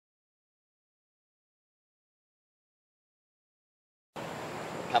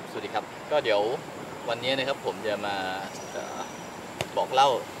ครับสวัสดีครับก็เดี๋ยววันนี้นะครับผมจะมาบอกเล่า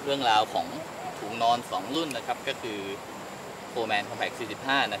เรื่องราวของถุงนอน2รุ่นนะครับก็คือ Coleman C15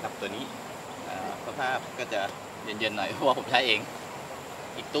 นะครับตัวนี้สภาพก็จะเย็นๆหน่อยเพราะว่าผมใช้เอง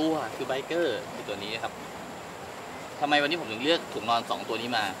อีกตัวคือ Biker คือตัวนี้ครับทำไมวันนี้ผมถึงเลือกถุงนอน2ตัวนี้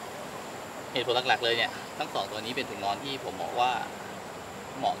มาเหตุผลหลักๆเลยเนี่ยทั้ง2ตัวนี้เป็นถุงนอนที่ผมบอกว่า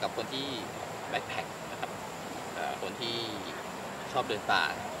เหมาะกับคนที่แบ็คแพ็คนะครับคนที่ชอบเดินป่า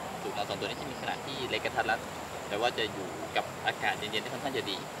ถุงนอน2ตัวนี้จะมีขนาดที่เล็กกระทัดรัดแต่ว่าจะอยู่กับอากาศเย็นๆได้ค่อนข้างจะ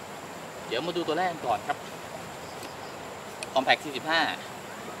ดีเดี๋ยวมาดูตัวแรกก่อนครับ Compact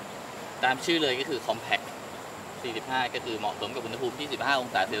 45ตามชื่อเลยก็คือ Compact 45ก็คือเหมาะสมกับอุณหภูมิที่15 อง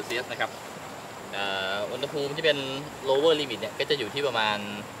ศาเซลเซียสนะครับอุณหภูมิที่เป็น lower limit เนี่ยก็จะอยู่ที่ประมาณ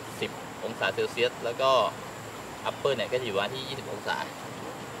10 องศาเซลเซียสแล้วก็ upper เนี่ยก็จะอยู่ประมาณที่20 องศา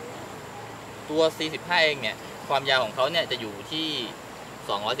ตัว 45 เองเนี่ยความยาวของเขาเนี่ยจะอยู่ที่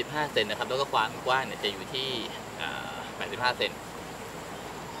215 เซนนะครับแล้วก็ความกว้างเนี่ยจะอยู่ที่85 เซน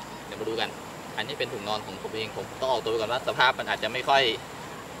เดี๋ยวมาดูกันอันนี้เป็นถุงนอนของผมเองผมต้องออกตัวก่อนว่าสภาพมันอาจจะไม่ค่อย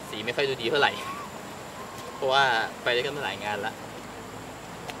สีไม่ค่อยดูดีเท่าไหร่เพราะว่าไปได้กันมาหลายงานแล้ว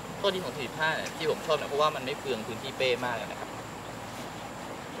ข้อดีของ45ที่ผมชอบเนี่ยเพราะว่ามันไม่เปลืองพื้นที่เป้มากนะครับ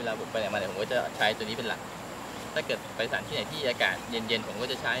เวลาผมไปไหนมาไหนผมก็จะใช้ตัวนี้เป็นหลักถ้าเกิดไปสถานที่ไหนที่อากาศเย็นๆผมก็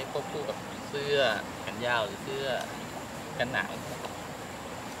จะใช้ควบคู่กับเสื้อแขนยาวหรือเสื้อกันหนาว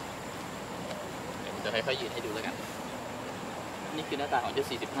เดี๋ยวผมจะค่อยๆยืนให้ดูแล้วกันนี่คือหน้าตาของเจ้า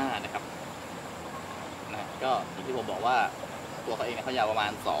45นะครับก็อย่างที่ผมบอกว่าตัวเขาเองเขายาวประมา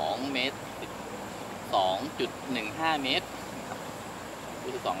ณ2 เมตร 2.15 เมตรคื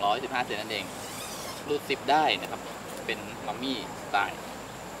อ215 เซนนั่นเองรูดซิปได้นะครับเป็นมัมมี่สไตล์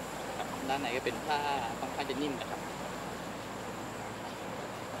ด้านในก็เป็นผ้าค่อนข้างจะนิ่มนะครับ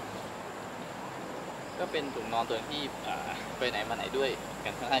ก็เป็นถุงนอนตัวที่ไปไหนมาไหนด้วยกั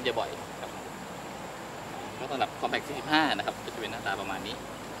นค่อนข้างจะบ่อยครับก็สำหรับ Compact 45นะครับจะเป็นหน้าตาประมาณนี้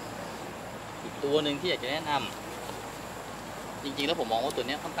อีกตัวหนึ่งที่อยากจะแนะนำจริงๆแล้วผมมองว่าตัว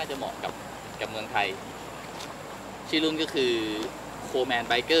นี้ค่อนข้างจะเหมาะกับเมืองไทยชื่อรุ่นก็คือ Coleman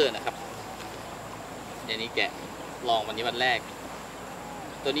Biker นะครับเดี๋ยวนี้แกะลองวันนี้วันแรก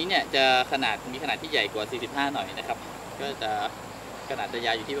ตัวนี้เนี่ยจะมีขนาดที่ใหญ่กว่า45หน่อยนะครับก็จะขนาดจะย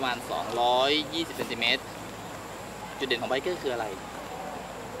าวอยู่ที่ประมาณ220 เซนติเมตรจุดเด่นของ Biker คืออะไร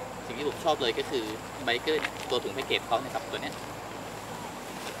สิ่งที่ผมชอบเลยก็คือ Biker ตัวถุงแพ็กเกจเขานะครับตัวนี้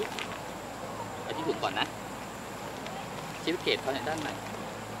เอาที่ถุงก่อนนะชิ้นแพ็กเกจเขาในด้านใน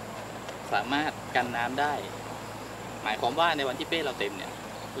สามารถกันน้ำได้หมายความว่าในวันที่เป้เราเต็มเนี่ย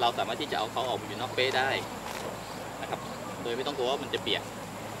เราสามารถที่จะเอาเขาออกอยู่นอกเป้ได้นะครับโดยไม่ต้องกลัวว่ามันจะเปียก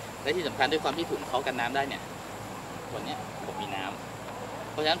และที่สำคัญด้วยความที่ถุงเขากันน้ำได้เนี่ยวันนี้ผมมีน้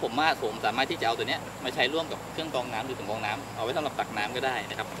ำเพราะฉะนั้นผมสามารถที่จะเอาตัวนี้มาใช้ร่วมกับเครื่องกรองน้ำหรือถุงกรองน้ำเอาไว้สำหรับตักน้ำก็ได้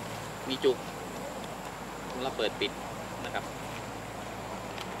นะครับมีจุกสำหรับเปิดปิดนะครับ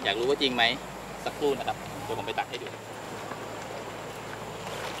อยากรู้ว่าจริงไหมสักครู่นะครับเดี๋ยวผมไปตักให้ดู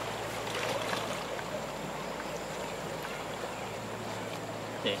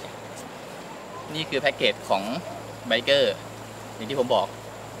นี่คือแพ็กเกจของ Biker อย่างที่ผมบอก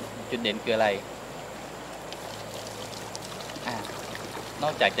จุดเด่นคืออะไรน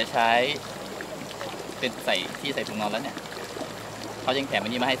อกจากจะใช้เป็นใส่ถุงนอนแล้วเนี่ยเขายังแถมอั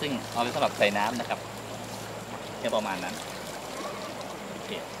นนี้มาให้ซึ่งเอาไว้สำหรับใส่น้ำนะครับแค่ประมาณนั้นโอเ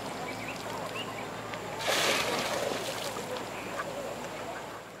ค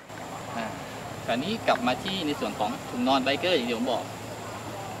คราวนี้กลับมาที่ในส่วนของถุงนอน Biker อย่างที่ผมบอก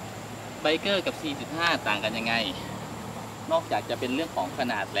Biker กับ C15 ต่างกันยังไงนอกจากจะเป็นเรื่องของข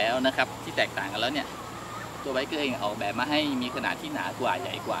นาดแล้วนะครับที่แตกต่างกันแล้วเนี่ยตัว Biker เองออกแบบมาให้มีขนาดที่หนากว่าให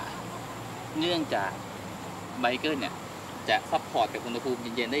ญ่กว่าเนื่องจาก Biker เนี่ยจะซัพพอร์ตกับอุณหภูมิ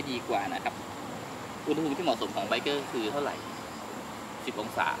เย็นๆได้ดีกว่านะครับอุณหภูมิที่เหมาะสมของ Biker คือเท่าไหร่10 อง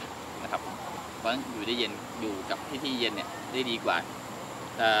ศานะครับเพราะอยู่ได้เย็นอยู่กับที่เย็นเนี่ยได้ดีกว่า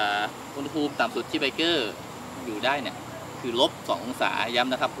อุณหภูมิต่ำสุดที่ Biker อยู่ได้เนี่ยคือ-2 องศาย้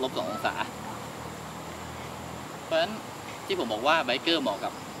ำนะครับ-2 องศาเพราะฉะนั้นที่ผมบอกว่า Biker เหมาะ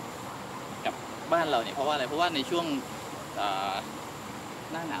กับบ้านเราเนี่ยเพราะว่าอะไรเพราะว่าในช่วง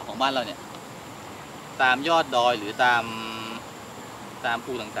หน้าหนาวของบ้านเราเนี่ยตามยอดดอยหรือตาม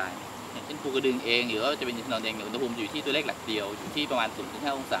ภูต่างๆอย่างเช่นภูกระดึงเองหรือว่าจะเป็นอินทนนท์เองอุณหภูมิอยู่ที่ตัวเลขหลักเดียวอยู่ที่ประมาณ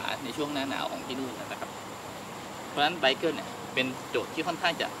 0-5 องศาในช่วงหน้าหนาวของที่นู่นนะครับเพราะฉะนั้น Biker เนี่ยเป็นโจทย์ที่ค่อนข้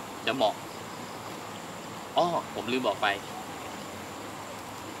างจะเหมาะผมลืมบอกไป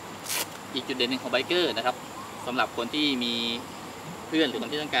อีกจุดเด่นหนึ่งของ Biker นะครับสำหรับคนที่มีเพื่อนหรือค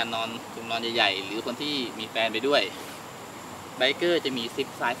นที่ต้องการนอนถุงนอนใหญ่ๆหรือคนที่มีแฟนไปด้วย Biker จะมีซิป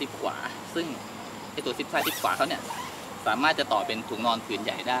ซ้ายซิปขวาซึ่งไอตัวซิปซ้ายซิปขวาเขาเนี่ย สามารถจะต่อเป็นถุงนอนผืนใ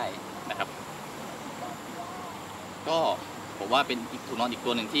หญ่ได้นะครับก็ผมว่าเป็นอีกถุงนอนอีก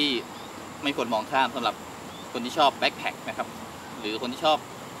ตัวหนึ่งที่ไม่ควรมองข้ามสำหรับคนที่ชอบแบ็คแพ็คนะครับหรือคนที่ชอบ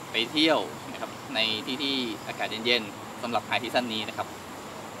ไปเที่ยวนะครับในที่อากาศเย็นๆสำหรับไฮซีซั่นนี้นะครับ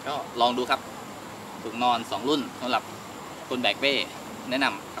ก็ลองดูครับถุงนอน2รุ่นสำหรับคนแบกเป้แนะน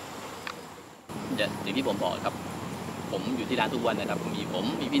ำครับอย่างที่ผมบอกครับผมอยู่ที่ร้านทุกวันนะครับ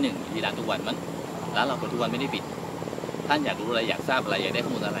มีพี่หนึ่งอยู่ที่ร้านทุกวันมันร้านเราเปิดทุกวันไม่ได้ปิดท่านอยากรู้อะไรอยากทราบอะไรอยากได้ข้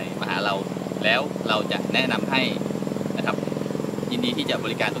อมูลอะไรมาหาเราแล้วเราจะแนะนำให้นะครับยินดีที่จะบ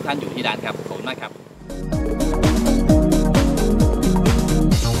ริการทุกท่านอยู่ที่ร้านครับขอบคุณมากครับ